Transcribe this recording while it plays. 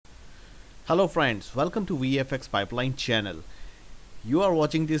Hello friends, welcome to VFX Pipeline channel. You are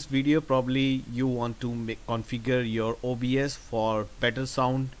watching this video, probably you want to configure your OBS for better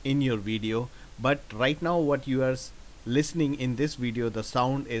sound in your video, but right now what you are listening in this video, the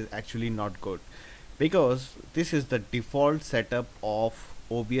sound is actually not good because this is the default setup of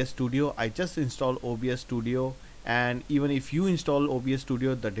OBS Studio. I just installed OBS Studio, and even if you install OBS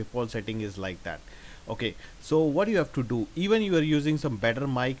Studio, the default setting is like that. Okay, so what you have to do, even you are using some better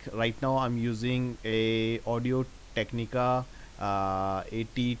mic. Right now I'm using a Audio Technica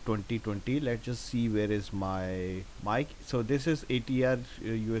 80 2020. Let's just see where is my mic. So this is ATR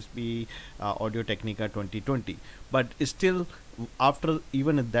USB Audio Technica 2020, but still after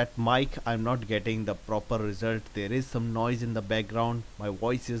even that mic I'm not getting the proper result. There is some noise in the background, my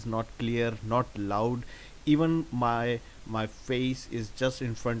voice is not clear, not loud, even my face is just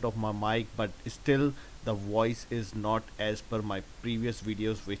in front of my mic, but still the voice is not as per my previous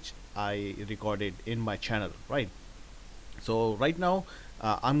videos which I recorded in my channel, right? So right now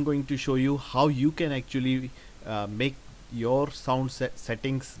I'm going to show you how you can actually make your sound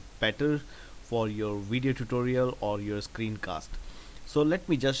settings better for your video tutorial or your screencast. So let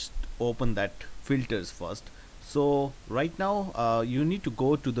me just open that filters first. So right now you need to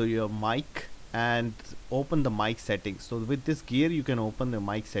go to your mic and open the mic settings. So with this gear you can open the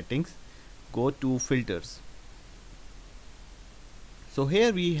mic settings, go to filters. So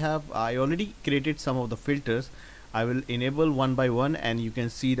here we have, I already created some of the filters. I will enable one by one and you can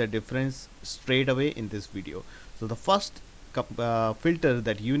see the difference straight away in this video. So the first filter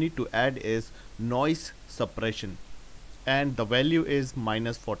that you need to add is noise suppression, and the value is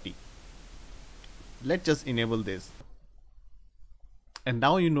 -40. Let's just enable this. And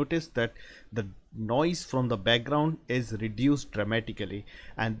now you notice that the noise from the background is reduced dramatically,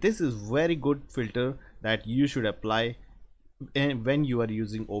 and this is very good filter that you should apply when you are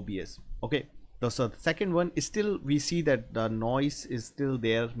using OBS. Okay, so the second one is still, we see that the noise is still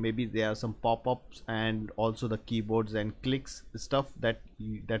there. Maybe there are some pop-ups and also the keyboards and clicks stuff that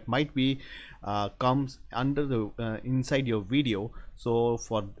might be comes under the inside your video. So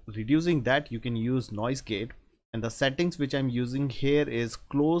for reducing that you can use noise gate, and the settings which I'm using here is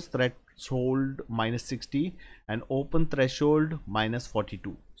close threshold -60 and open threshold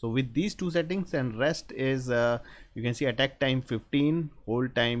 -42. So with these two settings, and rest is you can see attack time 15,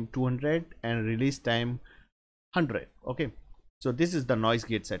 hold time 200, and release time 100. Okay, so this is the noise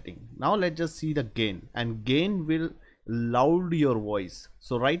gate setting. Now let's just see the gain, and gain will loud your voice.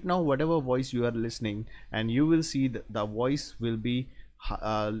 So right now whatever voice you are listening, and you will see the voice will be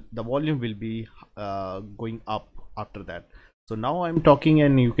the volume will be going up after that. So now I'm talking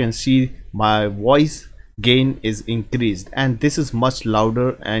and you can see my voice gain is increased, and this is much louder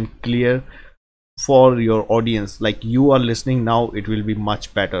and clear for your audience. Like you are listening now, it will be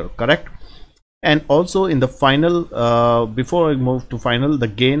much better, correct? And also in the final, before I move to final, the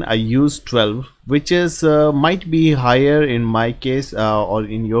gain I use 12, which is might be higher in my case or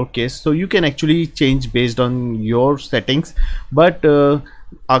in your case. So you can actually change based on your settings, but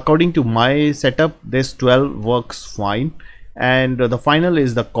according to my setup this 12 works fine. And the final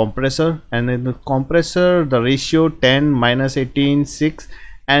is the compressor, and in the compressor the ratio 10 -18 6,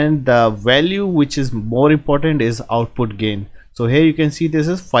 and the value which is more important is output gain. So here you can see this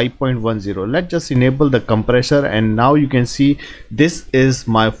is 5.10. Let's just enable the compressor, and now you can see this is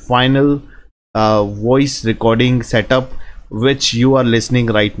my final voice recording setup which you are listening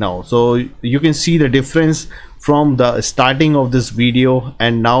right now. So you can see the difference from the starting of this video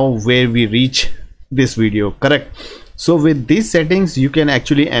and now where we reach this video, correct? So with these settings you can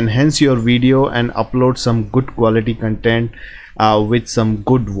actually enhance your video and upload some good quality content with some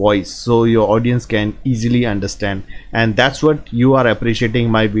good voice, so your audience can easily understand. And that's what you are appreciating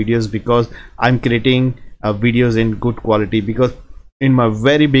my videos, because I'm creating videos in good quality. Because in my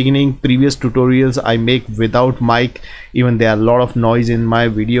very beginning previous tutorials I make without mic, even there are a lot of noise in my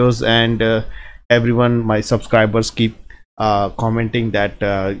videos, and everyone, my subscribers, keep commenting that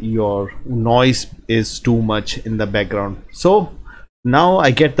your noise is too much in the background. So now I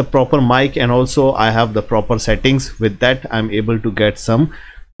get the proper mic, and also I have the proper settings. With that I'm able to get some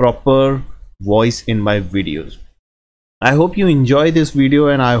proper voice in my videos. I hope you enjoy this video,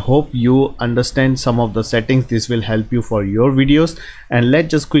 and I hope you understand some of the settings. This will help you for your videos. And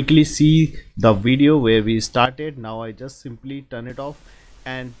let's just quickly see the video where we started. Now I just simply turn it off,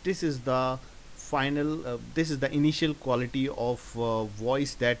 and this is the final this is the initial quality of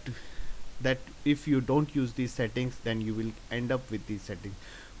voice that if you don't use these settings, then you will end up with these settings.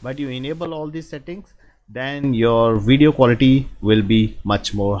 But you enable all these settings, then your video quality will be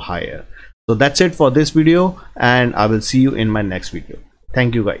much more higher. So that's it for this video, and I will see you in my next video.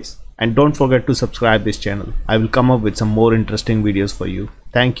 Thank you guys. and don't forget to subscribe this channel. I will come up with some more interesting videos for you.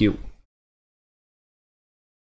 Thank you.